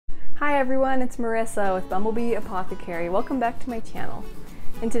Hi everyone, it's Marisa with Bumblebee Apothecary. Welcome back to my channel.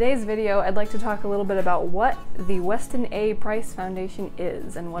 In today's video, I'd like to talk a little bit about what the Weston A Price Foundation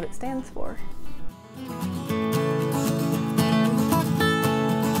is and what it stands for.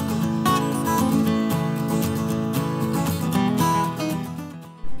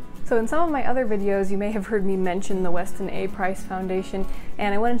 So in some of my other videos, you may have heard me mention the Weston A Price Foundation,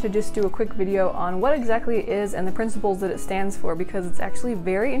 and I wanted to just do a quick video on what exactly it is and the principles that it stands for, because it's actually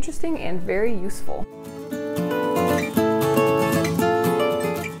very interesting and very useful.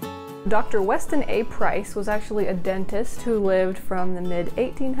 Dr. Weston A. Price was actually a dentist who lived from the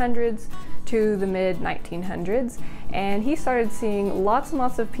mid-1800s to the mid-1900s, and he started seeing lots and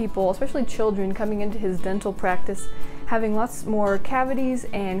lots of people, especially children, coming into his dental practice having lots more cavities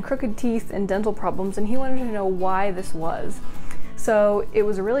and crooked teeth and dental problems, and he wanted to know why this was. So it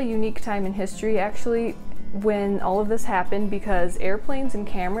was a really unique time in history actually when all of this happened, because airplanes and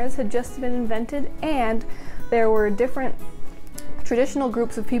cameras had just been invented, and there were different traditional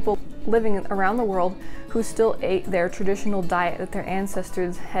groups of people living around the world who still ate their traditional diet that their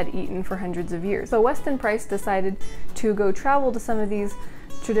ancestors had eaten for hundreds of years. So Weston Price decided to go travel to some of these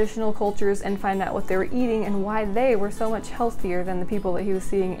traditional cultures and find out what they were eating and why they were so much healthier than the people that he was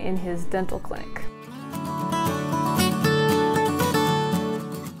seeing in his dental clinic.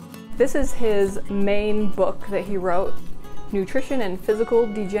 This is his main book that he wrote, Nutrition and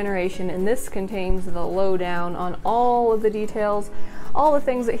Physical Degeneration, and this contains the lowdown on all of the details, all the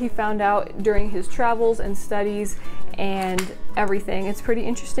things that he found out during his travels and studies and everything. It's pretty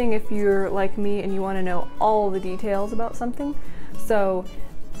interesting if you're like me and you want to know all the details about something. So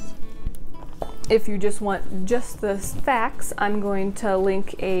if you just want just the facts, I'm going to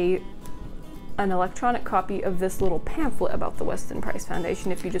link an electronic copy of this little pamphlet about the Weston Price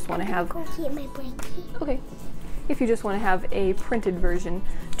Foundation if you just want to have... Go get my blanket. Okay. If you just want to have a printed version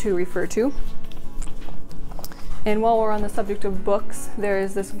to refer to. And while we're on the subject of books, there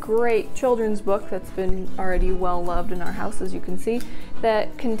is this great children's book that's been already well loved in our house, as you can see,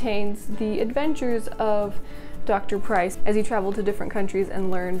 that contains the adventures of Dr. Price as he traveled to different countries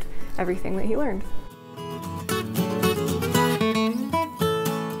and learned everything that he learned.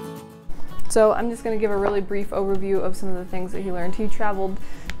 So I'm just going to give a really brief overview of some of the things that he learned. He traveled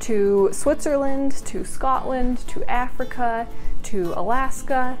to Switzerland, to Scotland, to Africa, to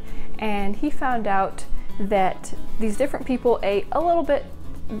Alaska, and he found out that these different people ate a little bit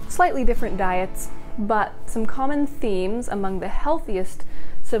slightly different diets, but some common themes among the healthiest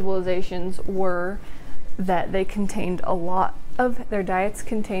civilizations were that they contained a lot of, their diets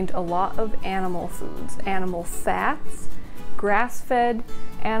contained a lot of animal foods, animal fats, grass-fed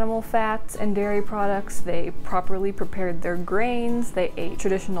animal fats and dairy products. They properly prepared their grains, they ate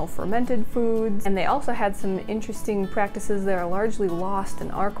traditional fermented foods, and they also had some interesting practices that are largely lost in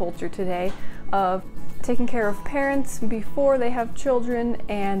our culture today of taking care of parents before they have children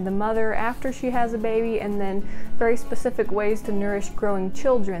and the mother after she has a baby, and then very specific ways to nourish growing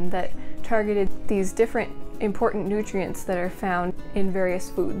children that targeted these different important nutrients that are found in various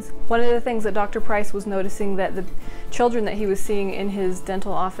foods. One of the things that Dr. Price was noticing, that the children that he was seeing in his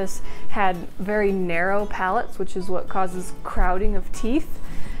dental office had very narrow palates, which is what causes crowding of teeth,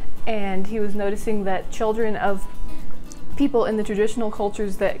 and he was noticing that children of people in the traditional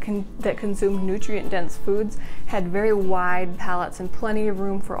cultures that consumed nutrient-dense foods had very wide palates and plenty of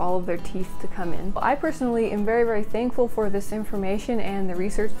room for all of their teeth to come in. I personally am very, very thankful for this information and the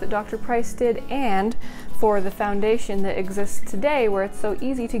research that Dr. Price did, and for the foundation that exists today where it's so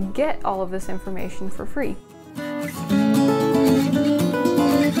easy to get all of this information for free.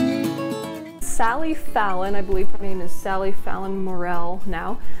 Sally Fallon, I believe her name is Sally Fallon Morell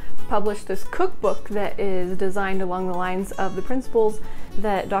now, published this cookbook that is designed along the lines of the principles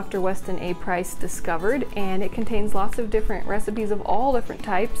that Dr. Weston A. Price discovered, and it contains lots of different recipes of all different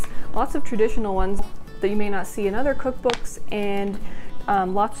types, lots of traditional ones that you may not see in other cookbooks, and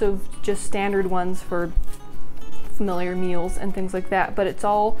lots of just standard ones for familiar meals and things like that, but it's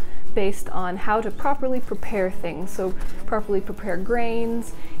all based on how to properly prepare things. So properly prepare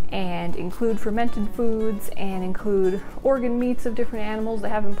grains, and include fermented foods, and include organ meats of different animals that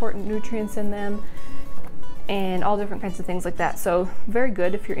have important nutrients in them, and all different kinds of things like that. So very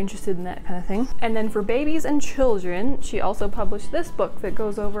good if you're interested in that kind of thing. And then for babies and children, she also published this book that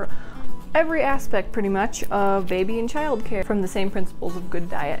goes over every aspect pretty much of baby and child care from the same principles of good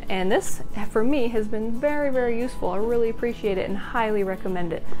diet. And this, for me, has been very, very useful. I really appreciate it and highly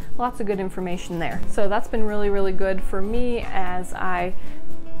recommend it. Lots of good information there. So that's been really, really good for me as I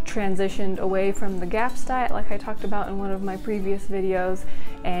transitioned away from the GAPS diet like I talked about in one of my previous videos,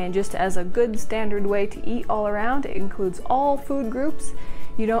 and just as a good standard way to eat all around. It includes all food groups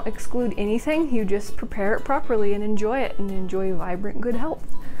You don't exclude anything, you just prepare it properly and enjoy it, and enjoy vibrant, good health.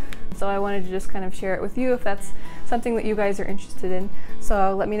 So I wanted to just kind of share it with you if that's something that you guys are interested in.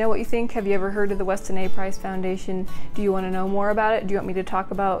 So let me know what you think. Have you ever heard of the Weston A Foundation? Do you want to know more about it? Do you want me to talk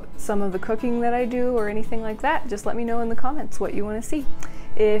about some of the cooking that I do or anything like that? Just let me know in the comments what you want to see.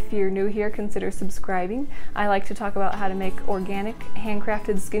 If you're new here, consider subscribing. I like to talk about how to make organic,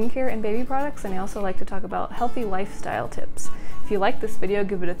 handcrafted skincare and baby products, and I also like to talk about healthy lifestyle tips. If you like this video,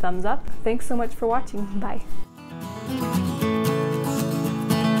 give it a thumbs up. Thanks so much for watching. Bye.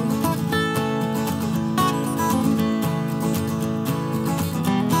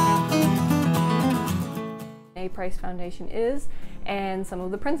 Price Foundation is, and some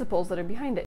of the principles that are behind it.